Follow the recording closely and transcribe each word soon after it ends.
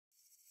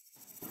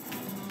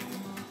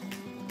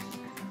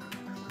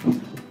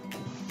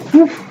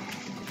Whoa.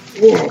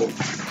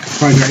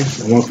 Hi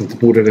guys, and welcome to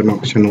Borderline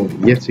Mark channel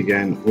yet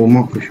again, or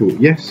Mark for short.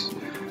 Yes,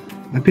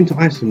 I've been to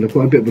Iceland. I've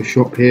got a bit of a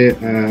shop here.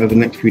 Over the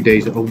next few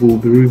days I will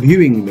be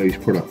reviewing those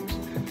products.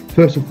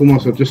 First and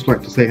foremost, I'd just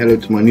like to say hello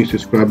to my new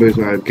subscribers.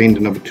 I've gained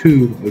another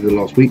 2 over the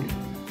last week.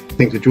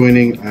 Thanks for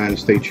joining, and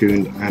stay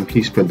tuned, and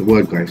please spread the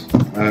word, guys.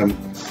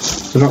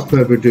 So without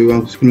further ado,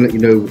 I'm just going to let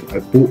you know what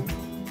I've bought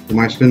from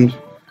Iceland.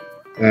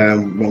 What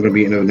I'm going to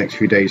be eating over the next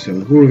few days,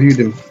 and we'll review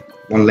them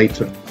one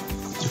later.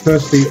 So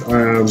firstly,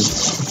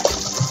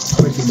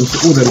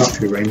 basically all their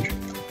luxury range,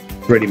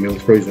 ready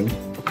meals, frozen.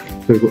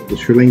 So we've got the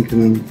Sri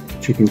Lankan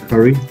chicken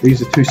curry.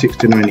 These are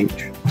 $2.69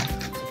 each.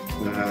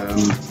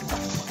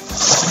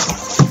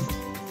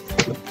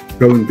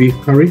 Goan beef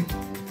curry.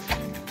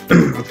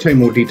 I'll tell you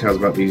more details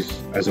about these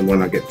as and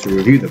when I get to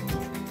review them.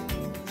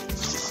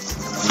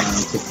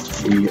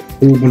 The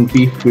Auburn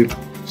beef with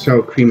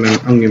sour cream and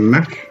onion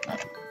mash.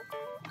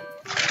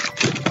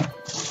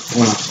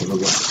 I think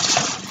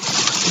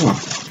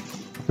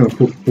I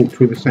walked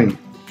through the same.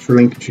 Sri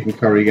Lankan chicken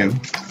curry again. I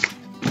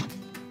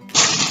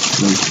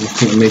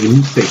think I made a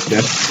mistake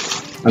there.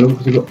 And I've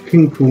also got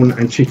king prawn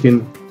and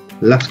chicken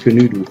laska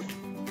noodles.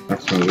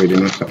 That sounds really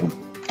nice, that one.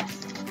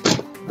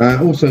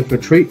 Also for a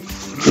treat,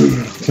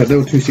 so they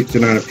were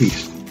 $2.69 a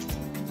piece.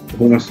 I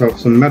bought myself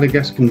some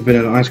Madagascar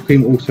vanilla ice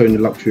cream, also in the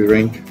luxury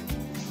range.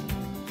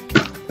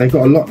 They've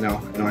got a lot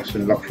now in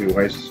Iceland luxury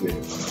wise,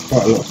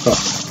 quite a lot of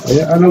stuff.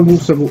 And I've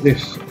also bought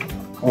this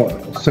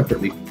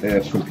separately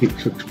from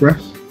Pizza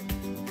Express.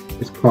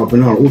 It's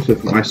carbonara, also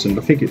from Iceland.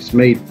 I think it's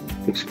made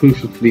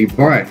exclusively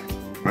by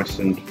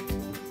Iceland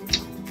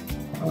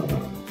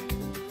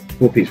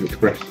for Pizza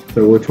Express.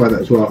 So we'll try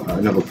that as well at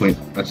another point.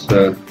 That's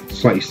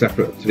slightly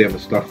separate to the other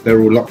stuff. They're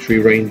all luxury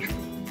range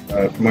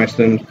from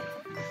Iceland.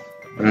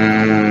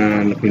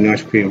 And the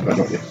ice cream, but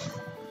not this.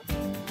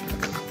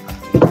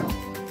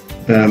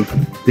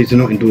 These are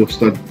not endorsed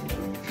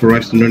for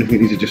Iceland or anything.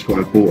 These are just what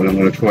I bought, and I'm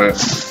going to try it.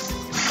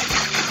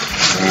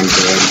 And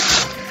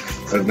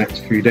over the next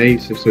few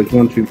days, so there's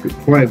 1, 2, 3,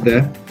 5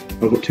 there.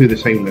 I've got 2 of the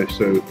same though,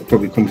 so I'll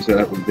probably compensate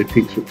that with the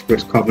Pizza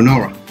Express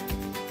carbonara.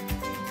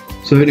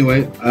 So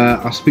anyway,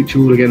 I'll speak to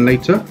you all again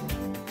later.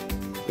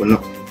 Well,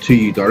 not to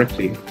you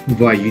directly,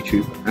 via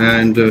YouTube.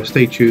 And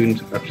stay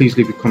tuned. Please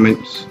leave your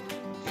comments,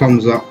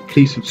 thumbs up.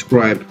 Please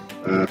subscribe.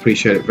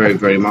 Appreciate it very,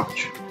 very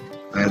much.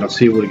 And I'll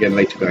see you all again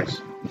later,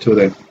 guys. Until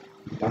then,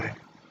 bye.